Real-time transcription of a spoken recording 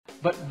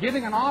But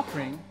giving an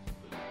offering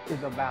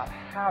is about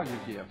how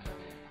you give.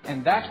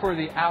 And that's where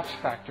the ouch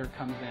factor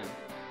comes in.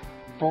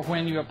 For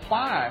when you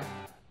apply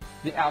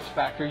the ouch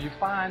factor, you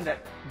find that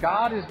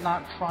God is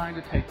not trying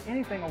to take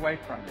anything away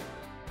from you,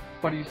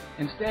 but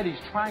instead He's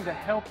trying to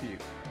help you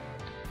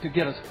to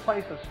get a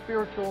place of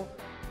spiritual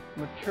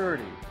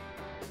maturity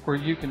where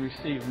you can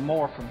receive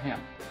more from Him.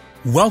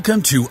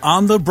 Welcome to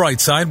On the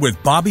Bright Side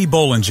with Bobby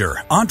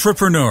Bollinger,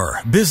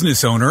 entrepreneur,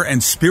 business owner,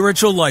 and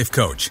spiritual life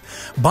coach.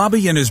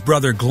 Bobby and his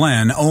brother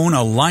Glenn own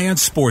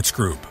Alliance Sports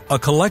Group, a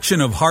collection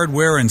of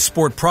hardware and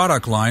sport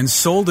product lines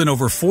sold in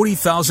over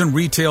 40,000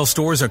 retail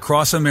stores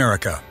across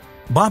America.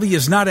 Bobby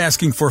is not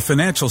asking for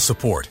financial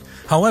support.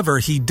 However,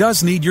 he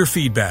does need your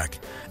feedback.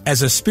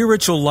 As a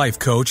spiritual life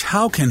coach,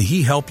 how can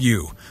he help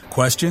you?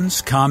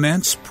 Questions,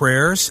 comments,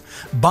 prayers?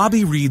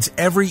 Bobby reads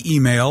every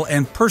email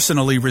and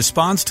personally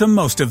responds to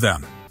most of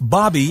them.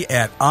 Bobby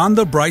at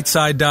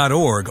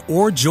onthebrightside.org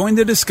or join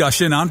the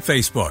discussion on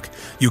Facebook.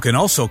 You can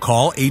also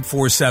call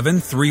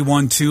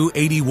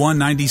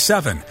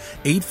 847-312-8197,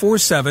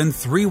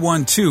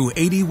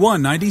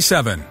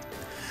 847-312-8197.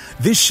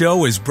 This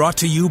show is brought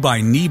to you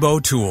by Nebo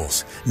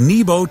Tools.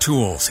 Nebo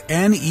Tools,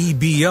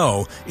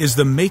 N-E-B-O, is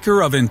the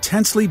maker of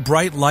intensely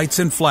bright lights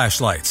and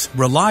flashlights,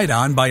 relied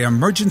on by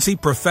emergency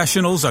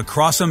professionals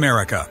across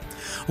America.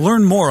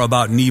 Learn more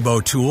about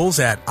Nebo Tools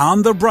at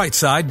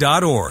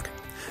onthebrightside.org.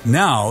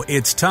 Now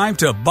it's time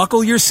to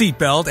buckle your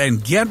seatbelt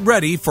and get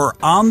ready for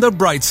On the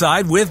Bright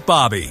Side with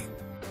Bobby.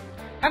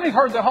 How many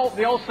heard the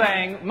old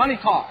saying, money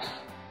talks?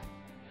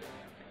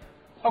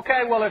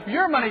 Okay, well, if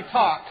your money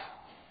talked,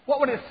 what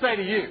would it say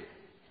to you?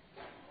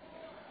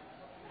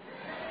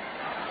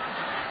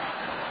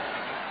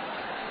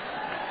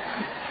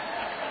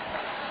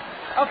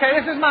 Okay,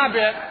 this is my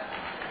bit.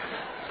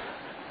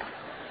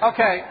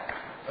 Okay.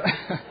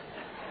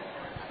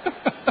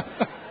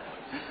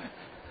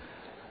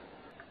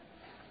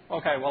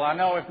 Okay, well, I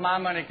know if my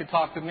money could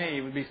talk to me,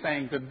 it would be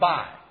saying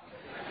goodbye.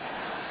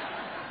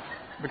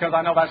 Because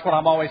I know that's what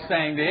I'm always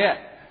saying to it.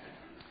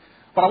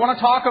 But I want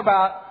to talk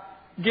about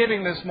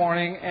giving this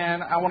morning,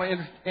 and I want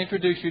to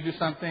introduce you to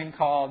something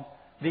called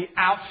the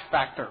ouch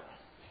factor,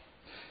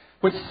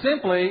 which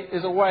simply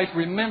is a way to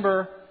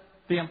remember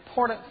the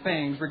important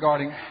things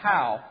regarding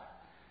how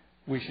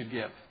we should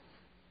give.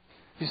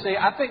 You see,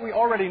 I think we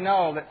already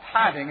know that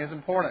tithing is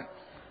important.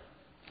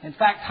 In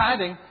fact,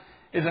 tithing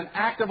is an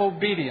act of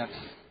obedience.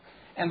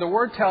 And the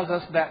Word tells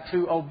us that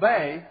to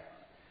obey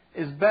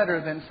is better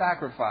than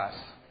sacrifice.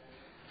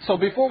 So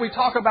before we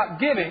talk about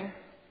giving,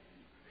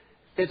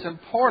 it's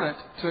important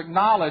to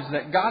acknowledge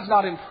that God's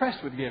not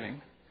impressed with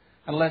giving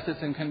unless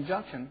it's in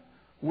conjunction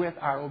with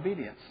our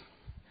obedience.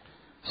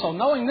 So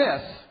knowing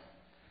this,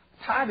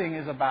 tithing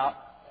is about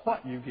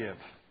what you give,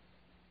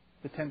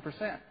 the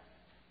 10%.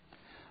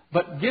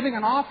 But giving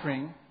an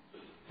offering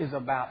is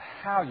about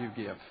how you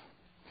give.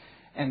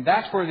 And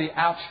that's where the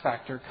ouch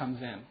factor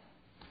comes in.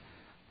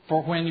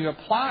 For when you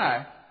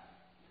apply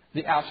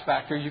the ouch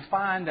factor, you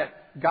find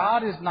that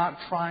God is not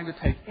trying to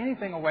take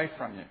anything away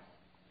from you,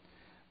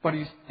 but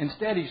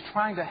instead He's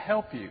trying to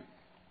help you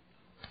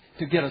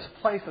to get a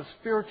place of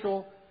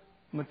spiritual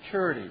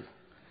maturity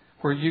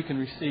where you can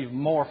receive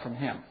more from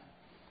Him.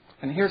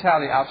 And here's how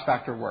the ouch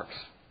factor works.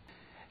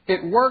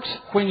 It works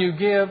when you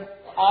give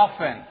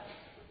often.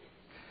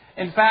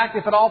 In fact,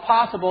 if at all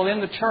possible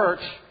in the church,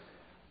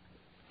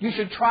 you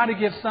should try to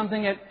give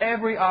something at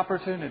every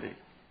opportunity.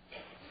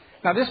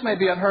 Now, this may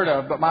be unheard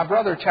of, but my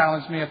brother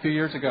challenged me a few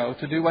years ago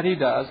to do what he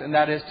does, and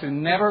that is to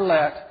never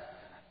let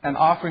an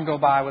offering go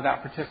by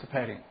without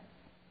participating.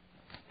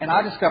 And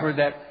I discovered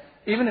that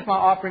even if my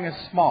offering is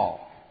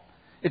small,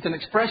 it's an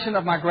expression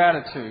of my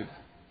gratitude,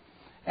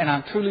 and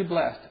I'm truly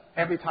blessed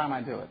every time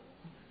I do it.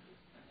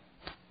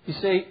 You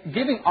see,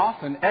 giving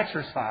often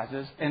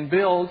exercises and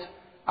builds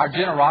our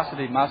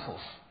generosity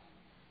muscles.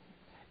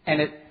 And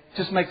it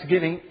just makes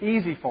giving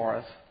easy for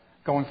us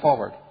going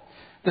forward.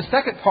 The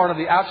second part of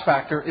the ouch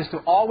factor is to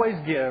always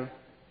give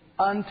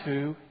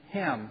unto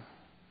Him.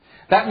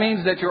 That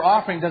means that your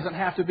offering doesn't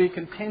have to be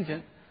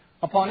contingent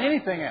upon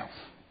anything else.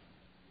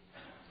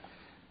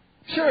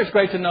 Sure, it's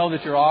great to know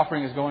that your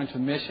offering is going to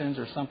missions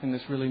or something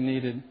that's really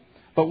needed.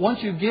 But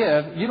once you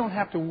give, you don't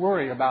have to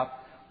worry about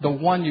the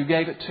one you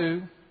gave it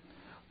to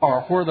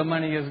or where the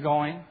money is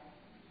going.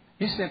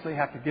 You simply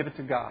have to give it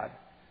to God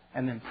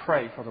and then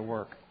pray for the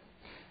work.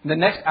 The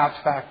next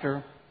ouch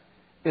factor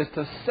is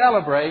to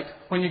celebrate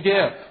when you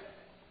give.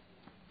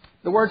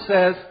 The Word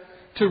says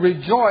to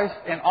rejoice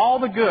in all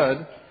the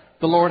good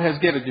the Lord has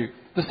given you.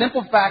 The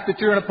simple fact that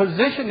you're in a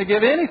position to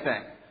give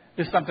anything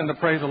is something to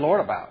praise the Lord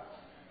about.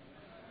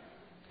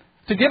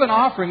 To give an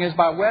offering is,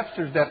 by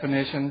Webster's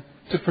definition,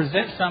 to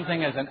present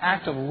something as an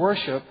act of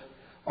worship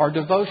or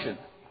devotion.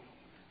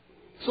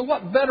 So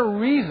what better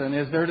reason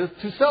is there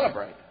to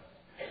celebrate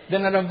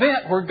than an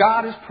event where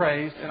God is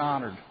praised and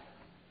honored?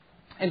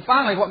 And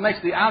finally, what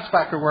makes the ouch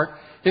factor work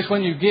is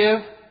when you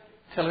give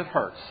till it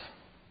hurts.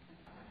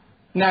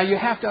 Now, you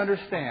have to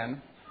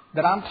understand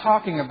that I'm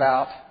talking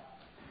about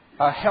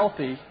a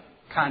healthy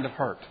kind of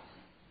hurt.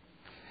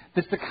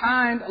 It's the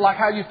kind like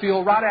how you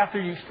feel right after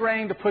you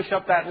strain to push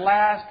up that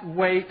last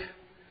weight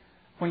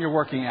when you're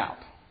working out.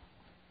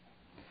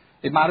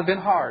 It might have been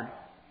hard,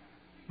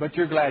 but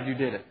you're glad you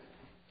did it.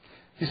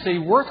 You see,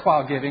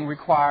 worthwhile giving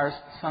requires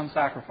some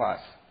sacrifice.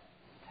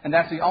 And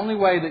that's the only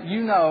way that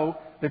you know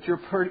that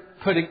you're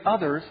putting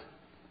others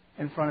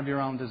in front of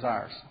your own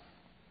desires.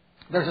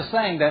 There's a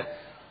saying that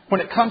when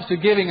it comes to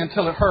giving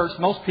until it hurts,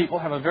 most people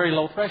have a very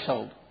low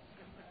threshold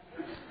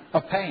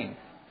of pain.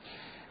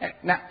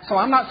 Now, so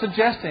I'm not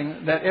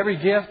suggesting that every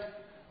gift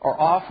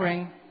or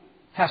offering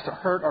has to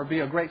hurt or be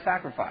a great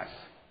sacrifice.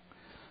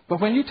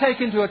 But when you take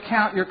into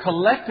account your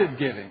collective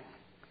giving,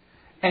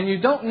 and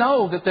you don't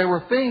know that there were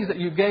things that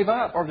you gave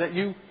up or that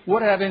you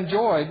would have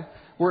enjoyed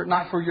were it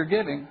not for your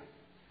giving,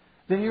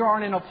 then you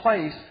aren't in a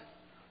place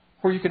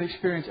where you can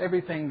experience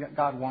everything that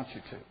God wants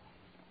you to.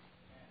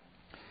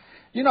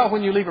 You know,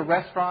 when you leave a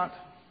restaurant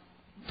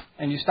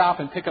and you stop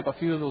and pick up a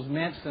few of those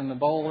mints in the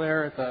bowl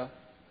there at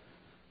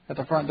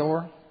the front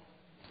door,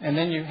 and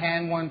then you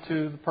hand one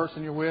to the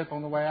person you're with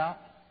on the way out,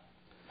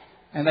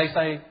 and they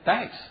say,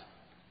 "Thanks.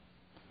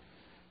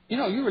 You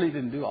know, you really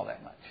didn't do all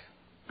that much."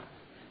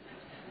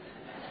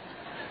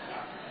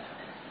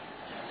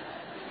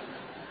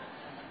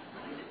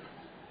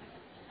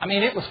 I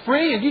mean, it was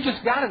free and you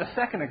just got it a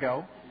second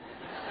ago.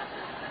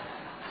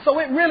 So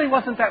it really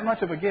wasn't that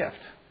much of a gift.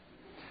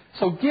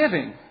 So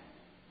giving,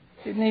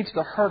 it needs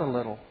to hurt a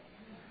little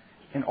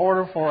in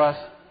order for us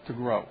to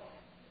grow.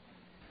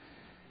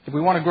 If we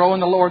want to grow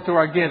in the Lord through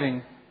our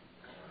giving,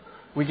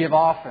 we give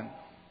often.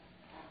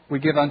 We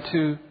give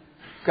unto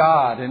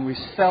God and we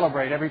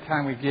celebrate every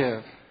time we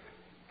give.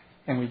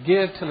 And we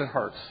give till it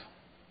hurts.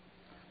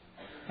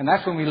 And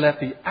that's when we let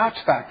the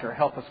ouch factor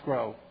help us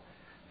grow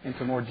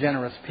into more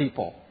generous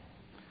people.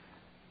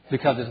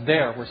 Because it's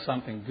there where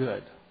something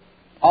good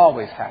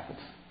always happens.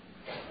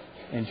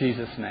 In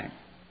Jesus' name.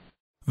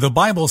 The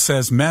Bible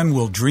says men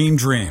will dream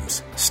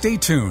dreams. Stay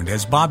tuned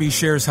as Bobby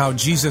shares how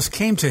Jesus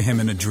came to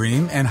him in a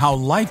dream and how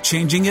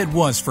life-changing it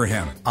was for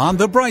him. On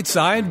the Bright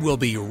Side, we'll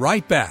be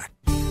right back.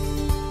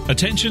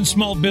 Attention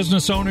small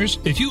business owners,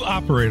 if you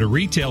operate a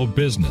retail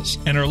business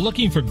and are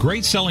looking for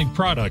great selling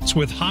products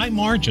with high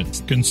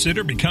margins,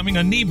 consider becoming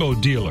a Nebo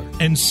dealer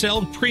and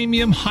sell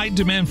premium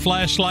high-demand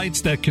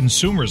flashlights that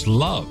consumers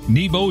love.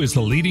 Nebo is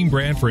the leading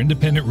brand for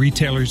independent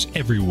retailers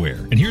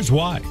everywhere. And here's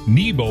why.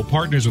 Nebo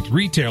partners with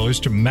retailers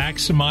to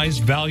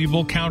maximize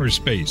valuable counter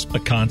space, a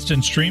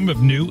constant stream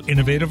of new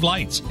innovative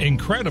lights,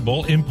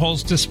 incredible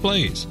impulse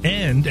displays,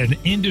 and an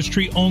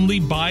industry-only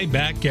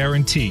buyback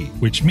guarantee,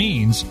 which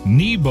means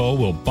Nebo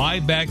will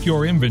buy back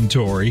your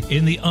inventory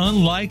in the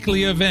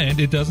unlikely event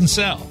it doesn't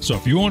sell. So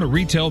if you own a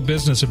retail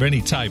business of any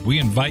type, we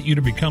invite you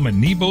to become a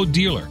Nebo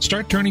dealer.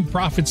 Start turning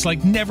profits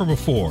like never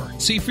before.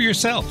 See for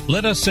yourself.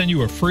 Let us send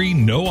you a free,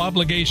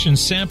 no-obligation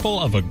sample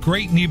of a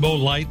great Nebo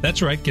light.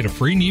 That's right, get a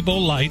free Nebo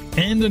light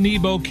and a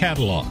Nebo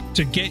catalog.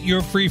 To get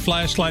your free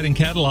flashlight and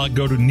catalog,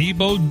 go to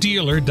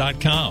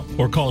NeboDealer.com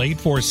or call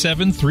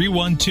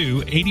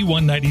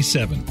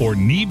 847-312-8197 or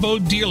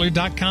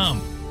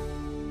NeboDealer.com.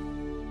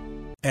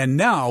 And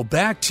now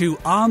back to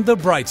On the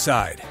Bright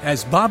Side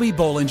as Bobby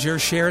Bollinger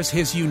shares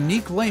his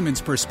unique layman's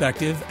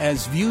perspective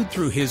as viewed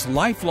through his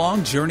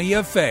lifelong journey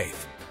of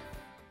faith.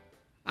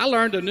 I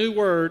learned a new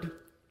word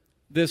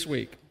this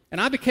week,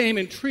 and I became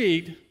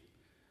intrigued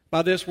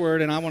by this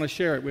word, and I want to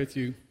share it with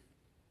you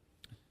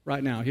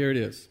right now. Here it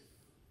is.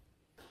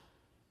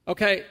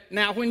 Okay,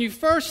 now when you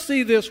first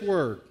see this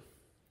word,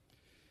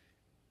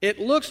 it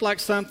looks like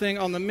something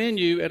on the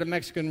menu at a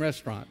Mexican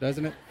restaurant,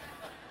 doesn't it?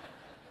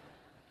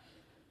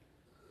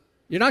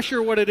 You're not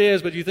sure what it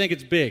is, but you think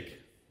it's big.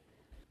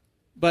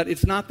 But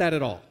it's not that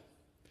at all.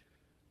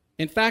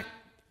 In fact,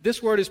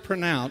 this word is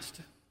pronounced,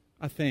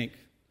 I think,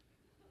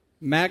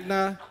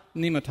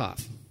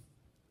 MAGNANIMITAS.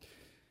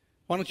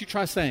 Why don't you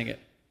try saying it?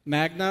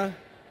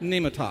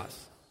 MAGNANIMITAS.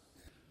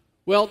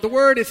 Well, the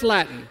word is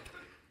Latin.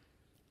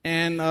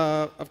 And,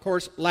 of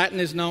course, Latin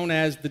is known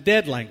as the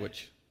dead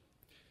language.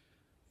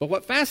 But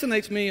what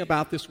fascinates me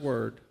about this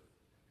word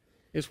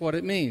is what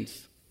it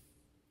means.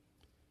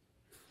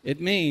 It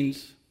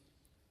means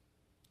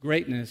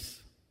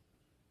greatness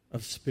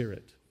of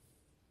spirit.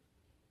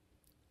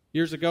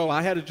 Years ago,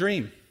 I had a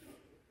dream.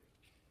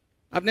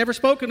 I've never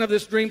spoken of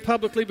this dream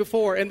publicly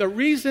before, and the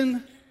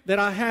reason that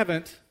I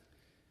haven't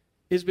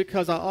is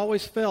because I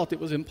always felt it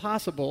was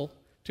impossible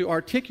to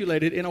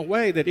articulate it in a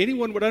way that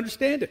anyone would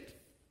understand it.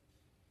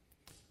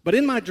 But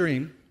in my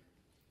dream,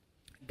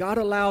 God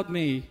allowed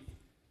me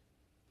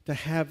to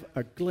have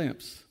a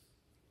glimpse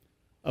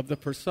of the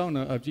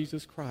persona of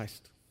Jesus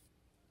Christ.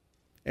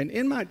 And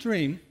in my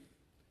dream,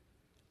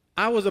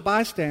 I was a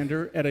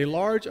bystander at a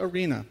large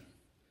arena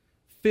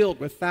filled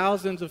with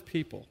thousands of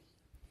people,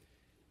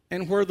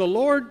 and where the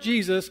Lord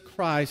Jesus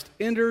Christ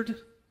entered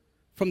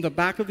from the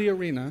back of the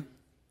arena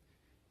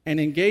and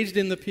engaged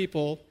in the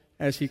people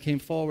as he came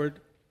forward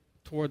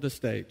toward the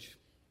stage.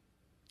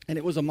 And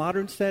it was a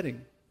modern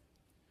setting.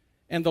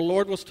 And the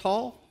Lord was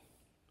tall.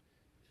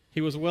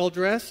 He was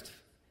well-dressed.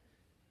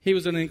 He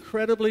was an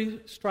incredibly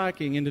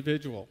striking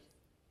individual.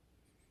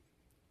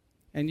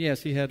 And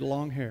yes, he had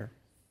long hair.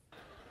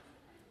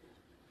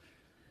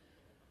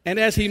 And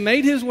as he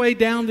made his way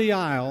down the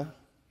aisle,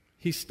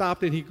 he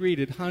stopped and he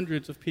greeted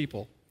hundreds of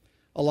people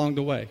along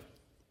the way.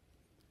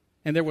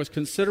 And there was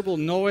considerable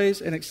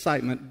noise and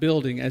excitement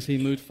building as he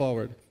moved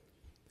forward.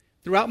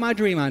 Throughout my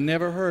dream, I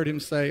never heard him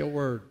say a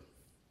word.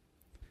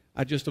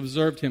 I just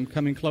observed him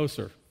coming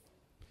closer.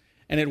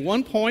 And at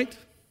one point,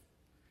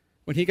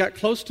 when he got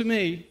close to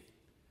me,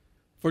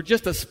 for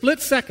just a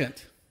split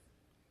second,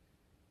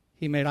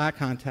 he made eye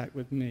contact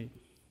with me.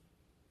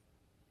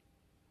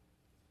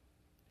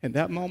 And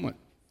that moment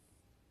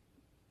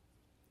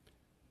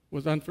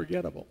was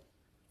unforgettable.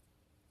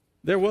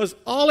 There was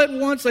all at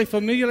once a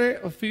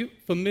familiarity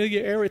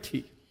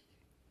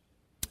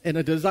and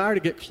a desire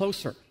to get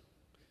closer.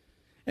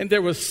 And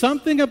there was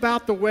something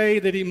about the way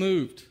that he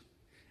moved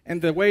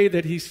and the way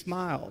that he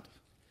smiled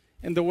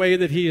and the way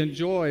that he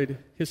enjoyed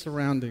his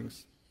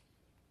surroundings.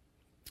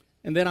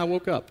 And then I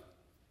woke up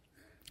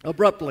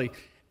abruptly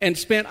and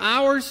spent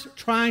hours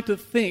trying to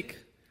think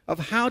of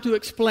how to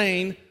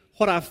explain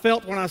what I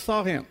felt when I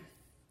saw him.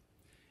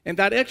 And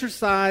that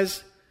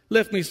exercise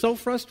left me so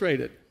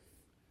frustrated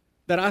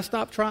that I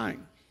stopped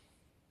trying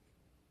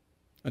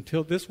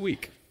until this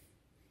week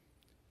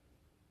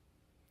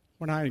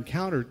when I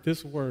encountered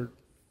this word,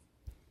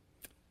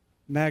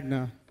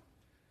 MAGNANIMITAS,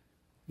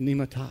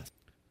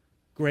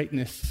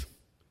 greatness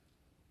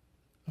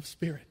of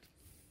spirit.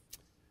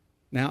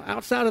 Now,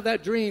 outside of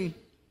that dream,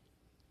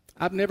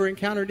 I've never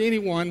encountered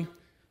anyone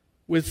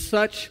with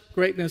such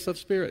greatness of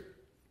spirit.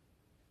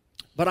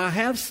 But I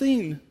have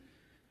seen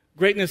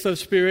greatness of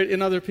spirit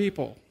in other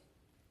people.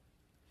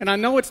 And I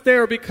know it's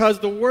there because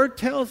the Word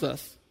tells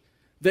us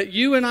that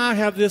you and I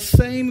have this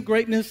same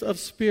greatness of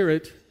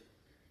spirit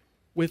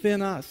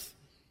within us.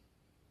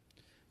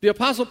 The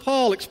Apostle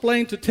Paul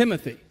explained to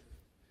Timothy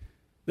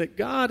that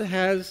God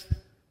has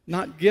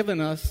not given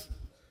us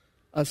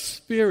a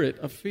spirit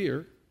of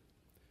fear,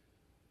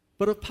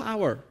 but of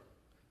power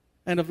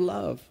and of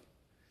love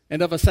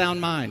and of a sound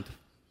mind.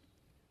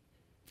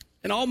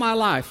 And all my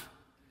life,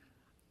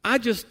 I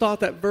just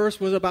thought that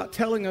verse was about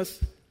telling us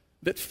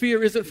that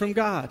fear isn't from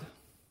God.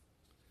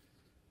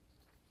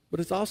 But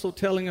it's also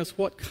telling us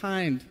what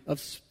kind of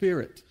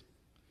spirit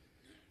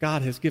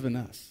God has given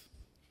us.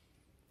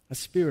 A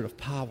spirit of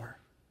power.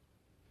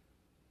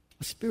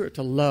 A spirit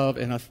to love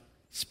and a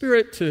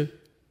spirit to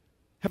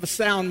have a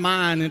sound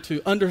mind and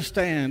to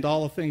understand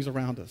all the things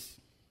around us.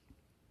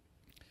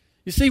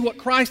 You see, what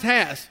Christ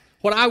has,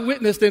 what I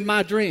witnessed in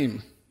my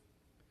dream,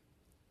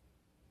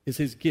 is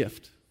his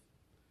gift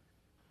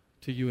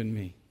to you and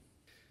me.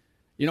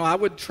 You know, I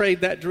would trade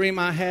that dream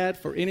I had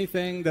for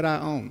anything that I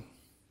own.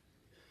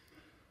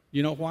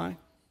 You know why?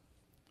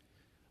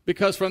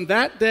 Because from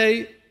that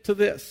day to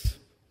this,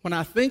 when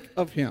I think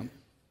of him,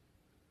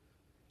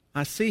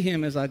 I see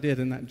him as I did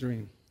in that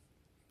dream,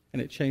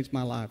 and it changed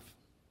my life.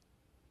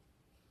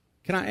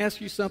 Can I ask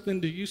you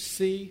something? Do you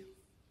see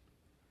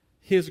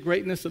his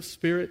greatness of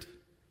spirit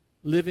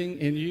living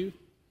in you?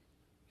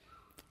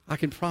 I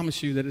can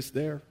promise you that it's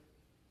there.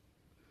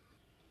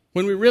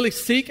 When we really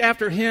seek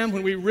after him,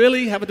 when we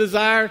really have a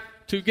desire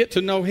to get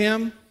to know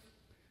him,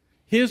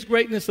 his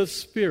greatness of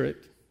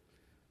spirit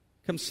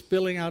comes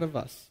spilling out of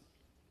us.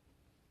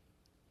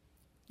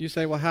 You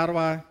say, well, how do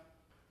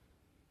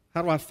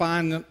I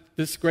find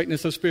this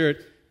greatness of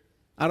spirit?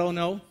 I don't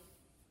know.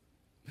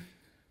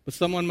 But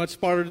someone much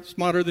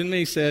smarter than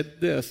me said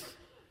this.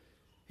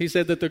 He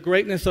said that the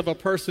greatness of a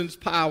person's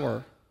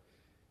power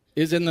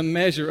is in the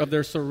measure of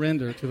their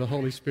surrender to the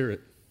Holy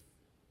Spirit.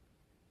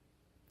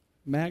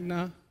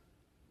 MAGNANIMITAS.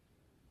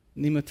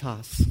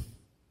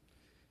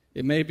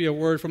 It may be a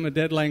word from a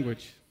dead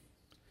language,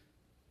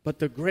 but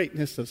the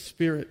greatness of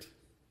spirit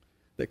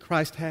that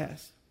Christ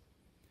has,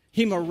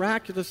 he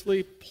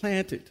miraculously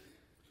planted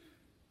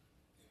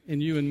in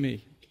you and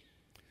me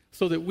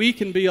so that we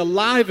can be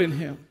alive in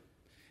him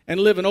and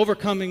live an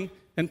overcoming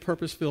and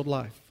purpose-filled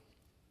life.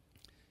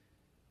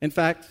 In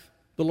fact,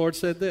 the Lord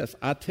said this,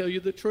 I tell you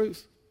the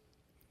truth.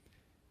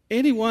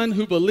 Anyone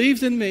who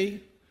believes in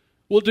me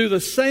will do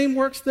the same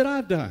works that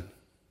I've done,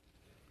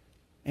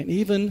 and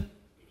even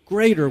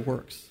greater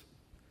works,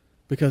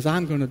 because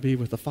I'm going to be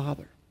with the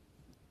Father.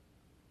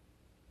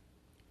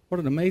 What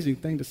an amazing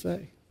thing to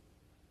say.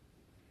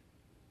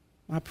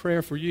 My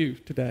prayer for you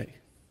today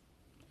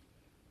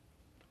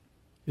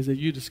is that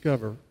you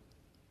discover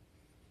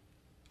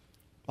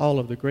all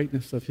of the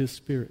greatness of his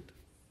Spirit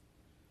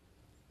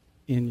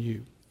in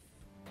you.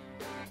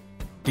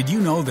 Did you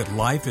know that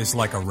life is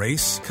like a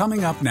race?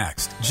 Coming up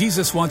next,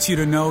 Jesus wants you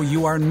to know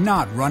you are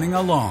not running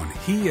alone.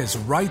 He is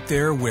right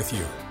there with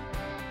you.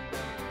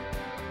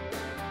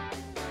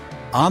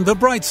 On the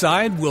Bright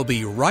Side, we'll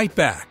be right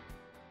back.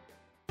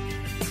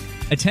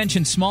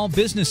 Attention small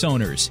business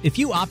owners. If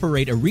you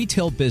operate a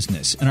retail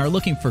business and are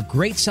looking for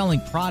great selling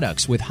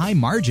products with high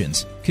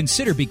margins,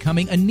 consider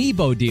becoming a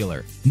Nebo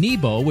dealer.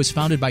 Nebo was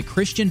founded by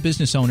Christian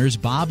business owners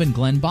Bob and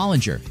Glenn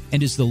Bollinger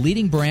and is the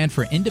leading brand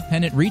for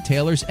independent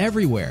retailers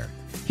everywhere.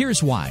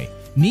 Here's why.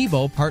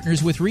 Nebo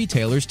partners with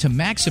retailers to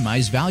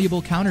maximize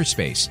valuable counter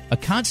space, a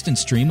constant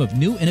stream of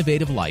new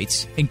innovative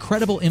lights,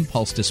 incredible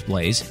impulse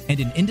displays, and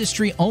an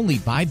industry-only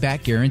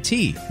buyback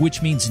guarantee,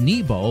 which means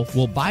Nebo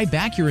will buy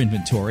back your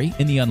inventory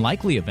in the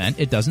unlikely event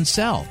it doesn't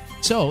sell.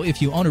 So,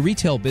 if you own a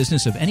retail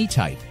business of any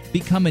type,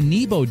 become a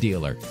Nebo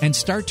dealer and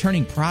start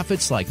turning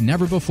profits like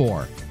never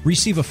before.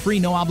 Receive a free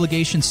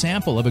no-obligation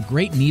sample of a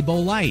great Nebo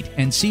light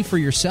and see for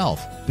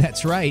yourself.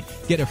 That's right,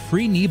 get a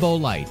free Nebo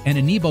light and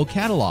a Nebo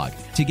catalog.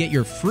 To get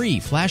your free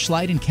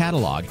flashlight and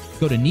catalog,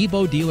 go to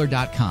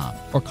NeboDealer.com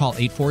or call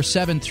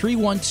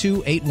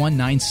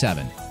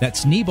 847-312-8197.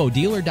 That's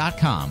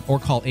NeboDealer.com or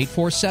call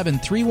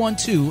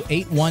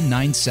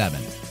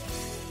 847-312-8197.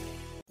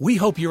 We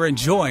hope you're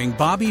enjoying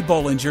Bobby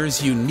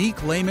Bollinger's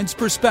unique layman's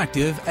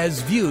perspective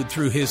as viewed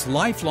through his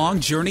lifelong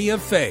journey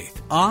of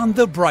faith on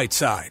the bright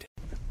side.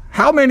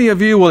 How many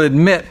of you will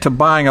admit to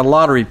buying a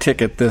lottery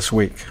ticket this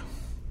week?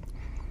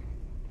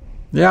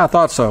 Yeah, I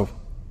thought so.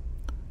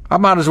 I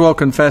might as well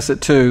confess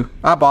it too.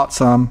 I bought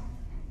some.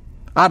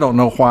 I don't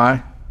know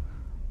why.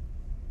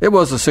 It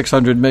was a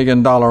 $600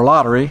 million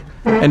lottery.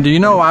 And do you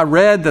know, I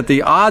read that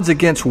the odds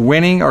against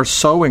winning are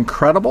so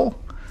incredible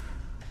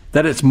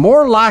that it's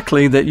more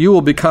likely that you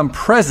will become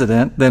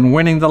president than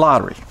winning the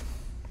lottery.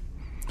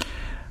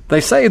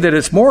 They say that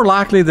it's more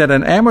likely that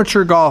an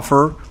amateur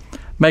golfer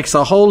makes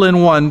a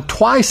hole-in-one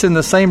twice in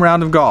the same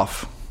round of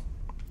golf.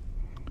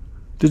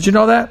 Did you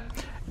know that?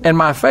 And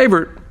my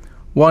favorite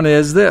one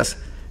is this: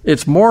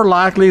 it's more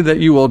likely that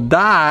you will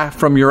die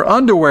from your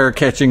underwear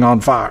catching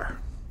on fire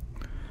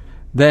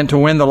than to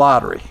win the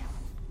lottery.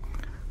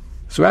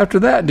 So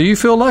after that, do you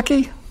feel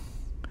lucky?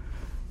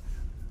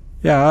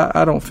 Yeah,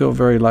 I don't feel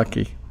very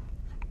lucky.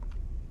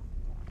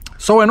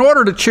 So in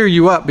order to cheer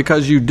you up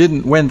because you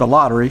didn't win the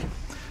lottery,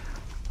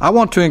 I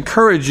want to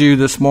encourage you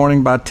this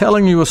morning by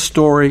telling you a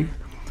story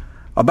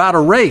about a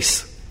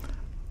race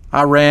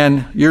I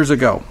ran years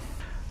ago.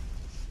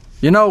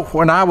 You know,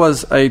 when I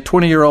was a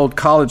 20-year-old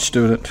college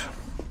student,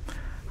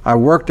 I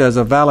worked as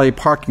a valet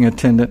parking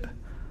attendant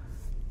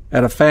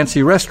at a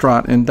fancy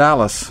restaurant in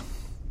Dallas.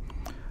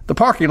 The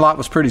parking lot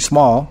was pretty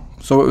small,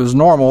 so it was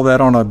normal that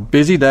on a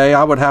busy day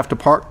I would have to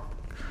park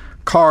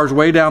cars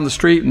way down the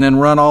street and then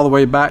run all the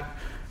way back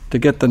to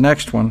get the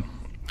next one.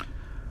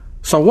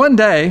 So one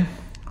day,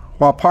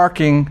 while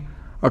parking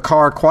a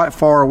car quite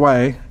far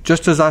away,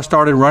 just as I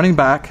started running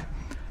back,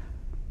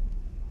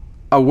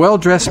 a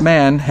well-dressed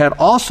man had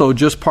also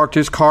just parked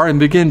his car and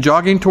began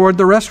jogging toward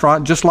the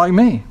restaurant just like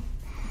me.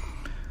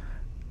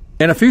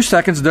 In a few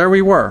seconds, there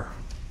we were,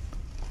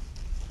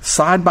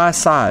 side by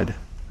side,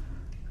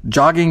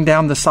 jogging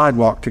down the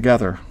sidewalk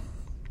together.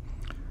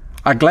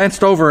 I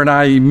glanced over and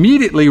I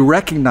immediately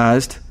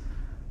recognized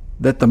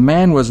that the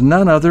man was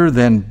none other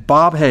than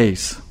Bob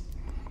Hayes,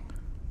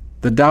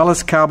 the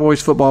Dallas Cowboys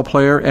football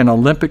player and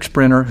Olympic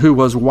sprinter who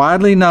was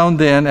widely known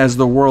then as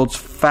the world's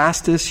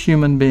fastest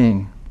human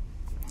being.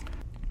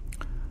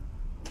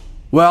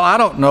 Well, I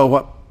don't know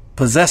what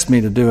possessed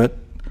me to do it,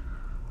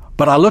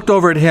 but I looked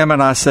over at him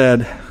and I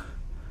said,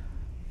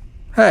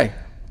 "Hey,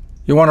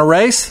 you want to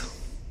race?"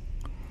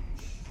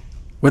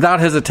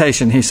 Without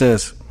hesitation, he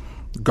says,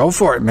 "Go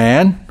for it,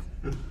 man."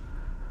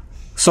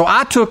 So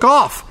I took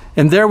off,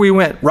 and there we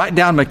went, right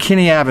down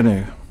McKinney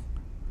Avenue,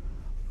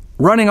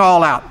 running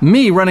all out,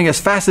 me running as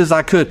fast as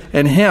I could,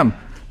 and him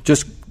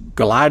just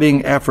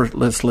gliding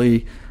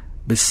effortlessly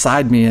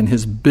beside me in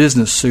his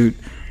business suit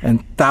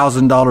and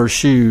 $1,000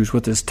 shoes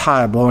with his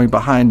tie blowing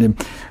behind him.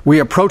 We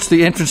approached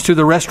the entrance to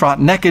the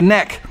restaurant neck and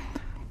neck,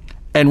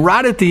 and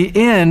right at the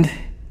end,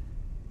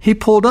 he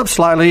pulled up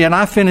slightly, and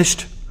I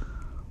finished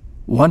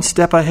one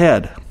step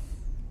ahead.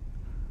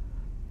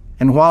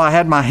 And while I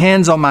had my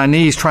hands on my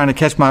knees trying to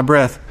catch my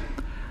breath,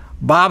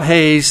 Bob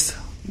Hayes,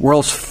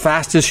 world's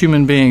fastest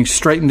human being,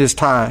 straightened his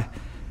tie.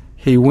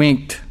 He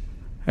winked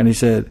and he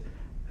said,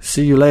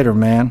 "See you later,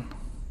 man."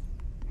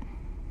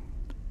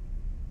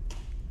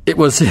 It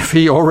was as if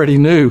he already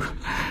knew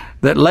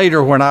that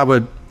later when I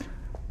would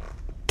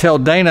tell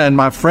Dana and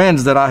my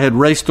friends that I had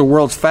raced the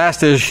world's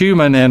fastest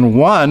human and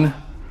won,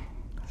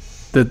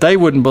 that they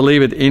wouldn't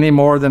believe it any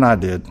more than I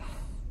did.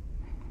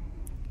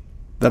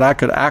 That I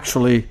could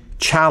actually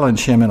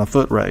challenge him in a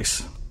foot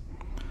race.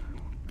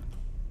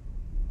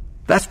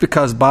 That's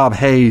because Bob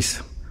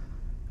Hayes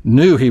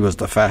knew he was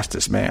the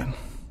fastest man.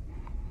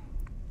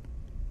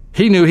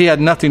 He knew he had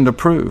nothing to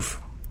prove,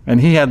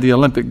 and he had the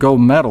Olympic gold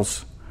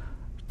medals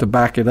to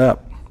back it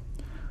up.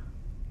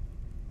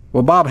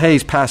 Well, Bob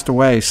Hayes passed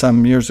away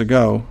some years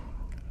ago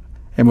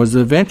and was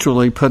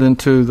eventually put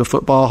into the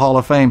Football Hall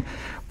of Fame.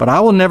 But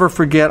I will never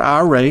forget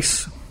our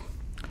race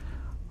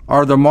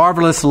or the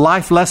marvelous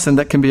life lesson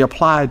that can be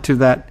applied to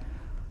that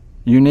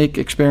unique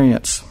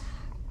experience.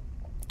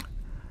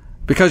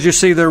 Because you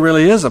see, there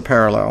really is a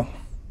parallel.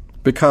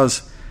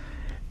 Because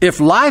if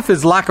life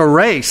is like a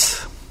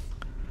race,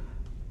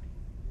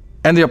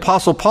 and the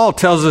Apostle Paul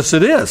tells us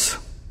it is,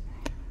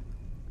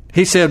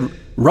 he said,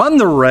 run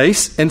the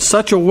race in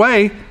such a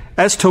way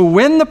as to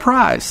win the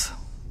prize.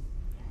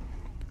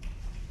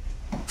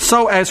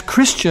 So as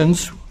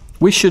Christians,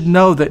 we should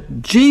know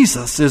that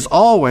Jesus is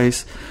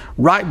always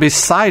right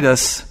beside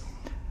us,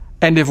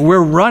 and if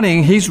we're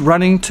running, he's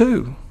running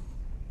too.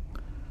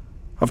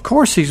 Of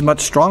course, he's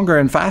much stronger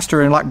and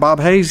faster, and like Bob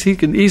Hayes, he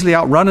can easily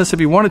outrun us if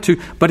he wanted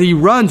to, but he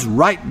runs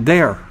right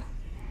there,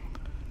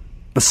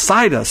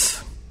 beside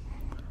us,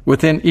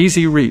 within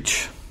easy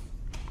reach.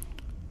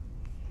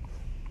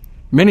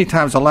 Many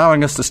times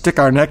allowing us to stick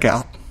our neck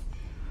out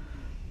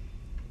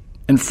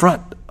in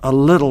front a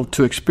little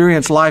to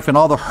experience life and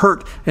all the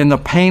hurt and the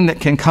pain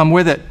that can come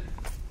with it.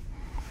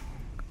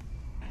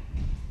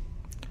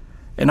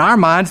 In our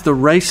minds, the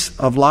race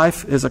of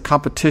life is a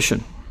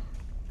competition.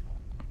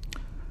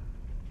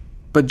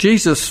 But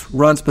Jesus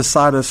runs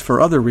beside us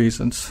for other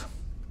reasons.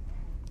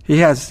 He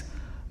has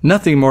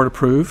nothing more to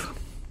prove,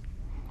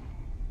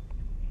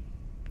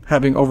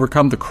 having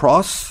overcome the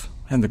cross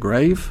and the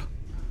grave.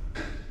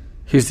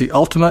 He's the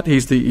ultimate,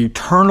 he's the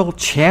eternal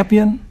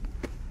champion,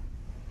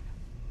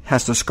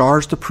 has the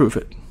scars to prove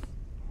it.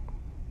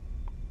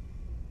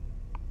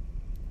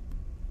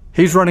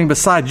 He's running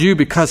beside you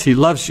because he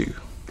loves you.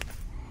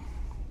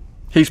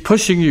 He's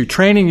pushing you,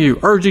 training you,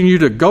 urging you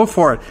to go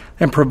for it,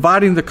 and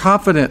providing the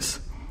confidence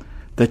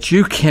that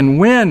you can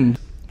win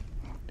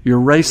your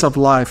race of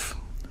life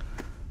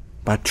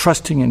by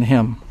trusting in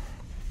him.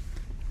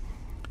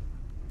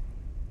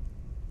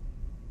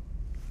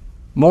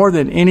 More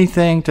than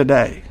anything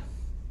today,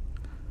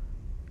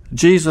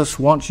 Jesus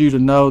wants you to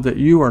know that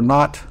you are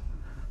not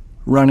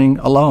running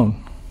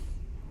alone.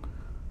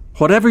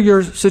 Whatever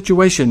your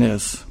situation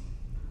is,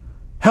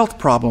 health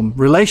problem,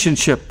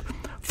 relationship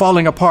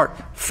falling apart,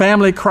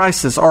 family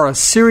crisis, or a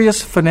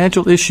serious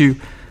financial issue,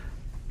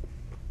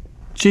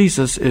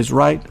 Jesus is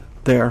right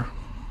there.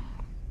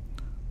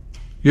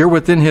 You're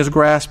within his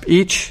grasp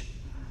each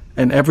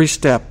and every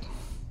step.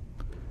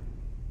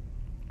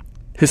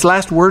 His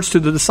last words to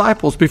the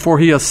disciples before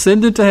he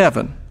ascended to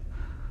heaven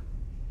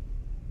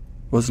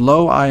was,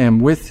 "Lo, I am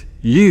with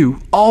you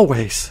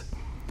always,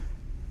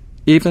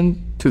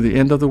 even to the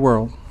end of the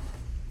world."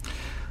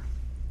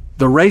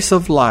 The race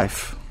of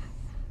life,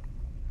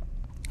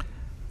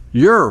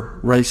 your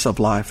race of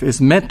life,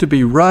 is meant to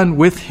be run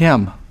with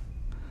him,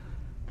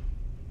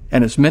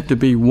 and it's meant to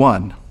be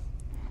won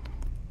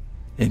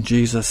in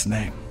Jesus'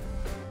 name.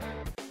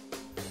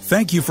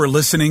 Thank you for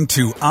listening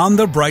to On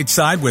the Bright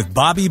Side with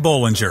Bobby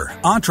Bollinger,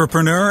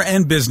 entrepreneur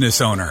and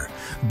business owner.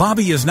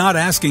 Bobby is not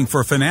asking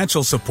for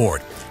financial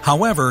support.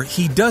 However,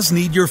 he does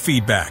need your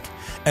feedback.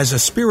 As a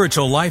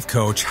spiritual life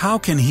coach, how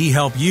can he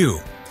help you?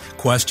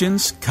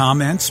 Questions,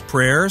 comments,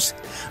 prayers?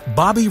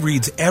 Bobby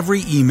reads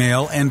every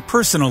email and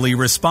personally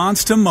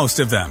responds to most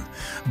of them.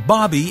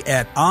 Bobby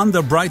at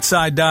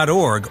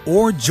onthebrightside.org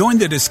or join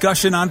the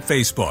discussion on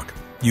Facebook.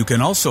 You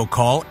can also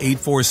call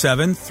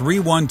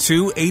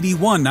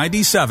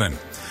 847-312-8197.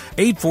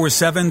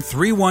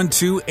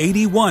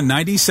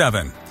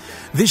 847-312-8197.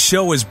 This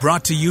show is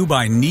brought to you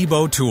by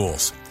Nebo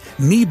Tools.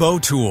 Nebo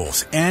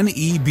Tools,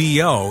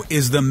 N-E-B-O,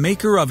 is the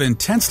maker of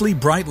intensely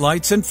bright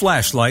lights and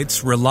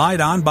flashlights relied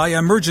on by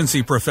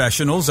emergency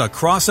professionals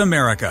across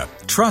America.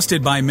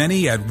 Trusted by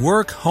many at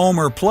work, home,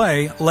 or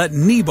play, let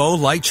Nebo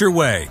light your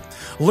way.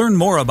 Learn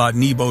more about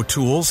Nebo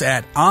Tools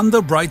at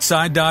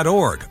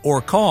onthebrightside.org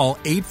or call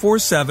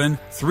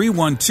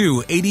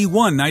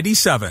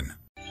 847-312-8197.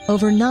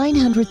 Over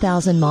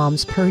 900,000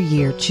 moms per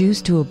year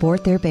choose to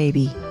abort their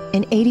baby,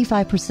 and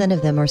 85%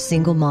 of them are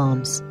single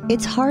moms.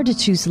 It's hard to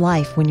choose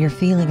life when you're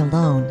feeling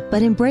alone,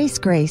 but Embrace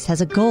Grace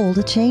has a goal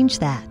to change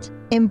that.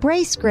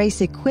 Embrace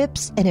Grace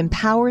equips and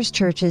empowers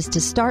churches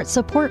to start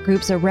support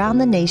groups around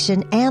the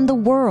nation and the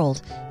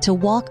world to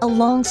walk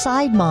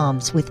alongside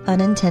moms with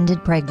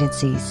unintended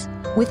pregnancies.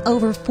 With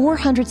over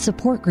 400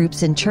 support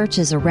groups in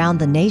churches around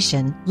the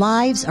nation,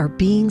 lives are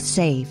being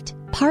saved.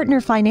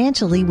 Partner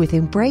financially with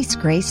Embrace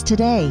Grace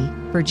today.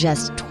 For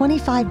just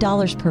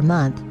 $25 per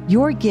month,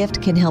 your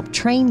gift can help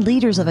train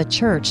leaders of a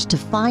church to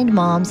find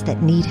moms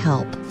that need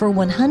help. For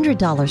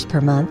 $100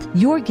 per month,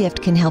 your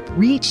gift can help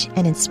reach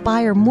and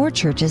inspire more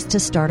churches to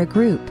start a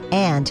group.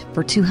 And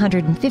for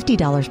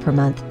 $250 per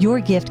month,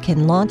 your gift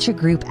can launch a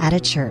group at a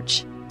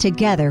church.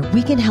 Together,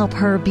 we can help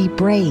her be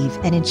brave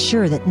and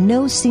ensure that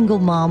no single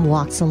mom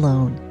walks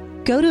alone.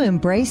 Go to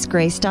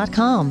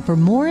EmbraceGrace.com for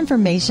more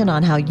information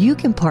on how you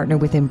can partner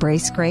with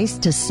Embrace Grace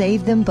to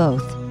save them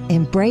both.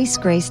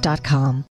 EmbraceGrace.com.